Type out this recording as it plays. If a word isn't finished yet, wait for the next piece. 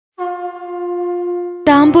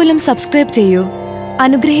താംബൂലം subscribe ചെയ്യൂ.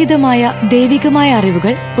 അനുഗ്രഹീതമായ ദൈവികമായ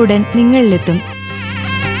അറിവുകൾ ഉടൻ നിങ്ങളിലെത്തും.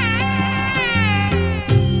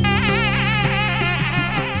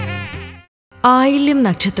 ആയില്യം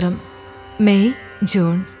നക്ഷത്രം മെയ്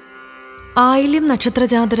ജൂൺ. ആയില്യം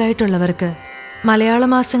നക്ഷത്രജാതരായിട്ടുള്ളവർക്ക് മലയാള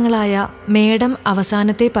മാസങ്ങളായ മേടം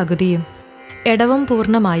അവസാനത്തെ പകുതിയും എടവം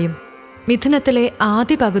പൂർണ്ണമായും മിഥുനത്തിലെ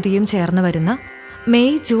ആദ്യ പകുതിയും ചേർന്ന് വരുന്ന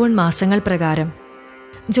മെയ് ജൂൺ മാസങ്ങൾ പ്രകാരം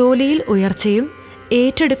ജോലിയിൽ ഉയർച്ചയും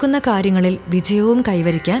ഏറ്റെടുക്കുന്ന കാര്യങ്ങളിൽ വിജയവും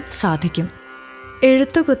കൈവരിക്കാൻ സാധിക്കും.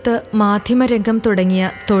 എഴുത്തുകുത്ത്, മാധ്യമരംഗം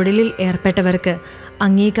തുടങ്ങിയ തൊഴിലിൽ ഏർപ്പെട്ടവർക്ക്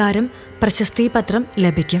അംഗീകാരം, പ്രശസ്തിപത്രം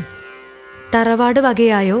ലഭിക്കും. തറവാട്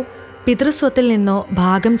വകയായോ പിതൃസ്വത്തിൽ നിന്നോ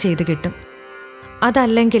ഭാഗം ചെയ്തു കിട്ടും.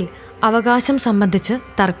 അതല്ലെങ്കിൽ അവകാശം സംബന്ധിച്ച്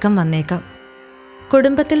തർക്കം വന്നേക്കാം.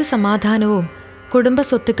 കുടുംബത്തിൽ സമാധാനവും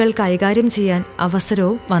കുടുംബസ്വത്തുക്കൾ കൈകാര്യം ചെയ്യാൻ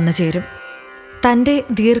അവസരവും വന്നുചേരും. തൻ്റെ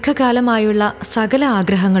ദീർഘകാലമായുള്ള സകല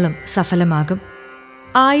ആഗ്രഹങ്ങളും സഫലമാകും.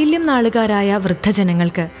 ആയില്യം നാളുകാരായ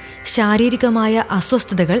വൃദ്ധജനങ്ങൾക്ക് ശാരീരികമായ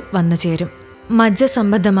അസ്വസ്ഥതകൾ വന്നുചേരും.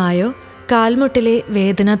 മജ്ജസംബന്ധമായോ കാൽമുട്ടിലെ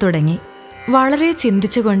വേദന തുടങ്ങി വളരെ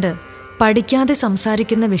ചിന്തിച്ചുകൊണ്ട് പഠിക്കാതെ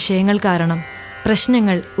സംസാരിക്കുന്ന വിഷയങ്ങൾ കാരണം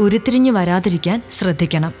പ്രശ്നങ്ങൾ ഉരുത്തിരിഞ്ഞു വരാതിരിക്കാൻ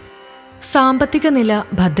ശ്രദ്ധിക്കണം. സാമ്പത്തിക നില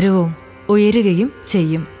ഭദ്രവും ഉയരുകയും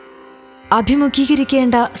ചെയ്യും.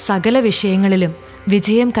 അഭിമുഖീകരിക്കേണ്ട സകല വിഷയങ്ങളിലും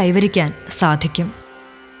വിജയം കൈവരിക്കാൻ സാധിക്കും.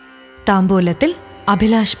 താംബൂലത്തിൽ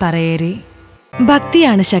അഭിലാഷ് പറയേരി.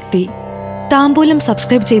 ഭക്തിയാണ് ശക്തി. താംബൂലം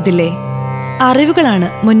സബ്സ്ക്രൈബ് ചെയ്തില്ലേ?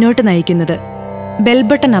 അറിവുകളാണ് മുന്നോട്ട് നയിക്കുന്നത്. Bell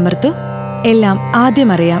button അമർത്തു. എല്ലാം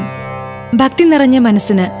ആദ്യം അറിയാം. ഭക്തി നിറഞ്ഞ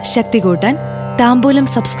മനസ്സിന് ശക്തി കൂട്ടാൻ താംബൂലം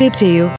സബ്സ്ക്രൈബ് ചെയ്യൂ.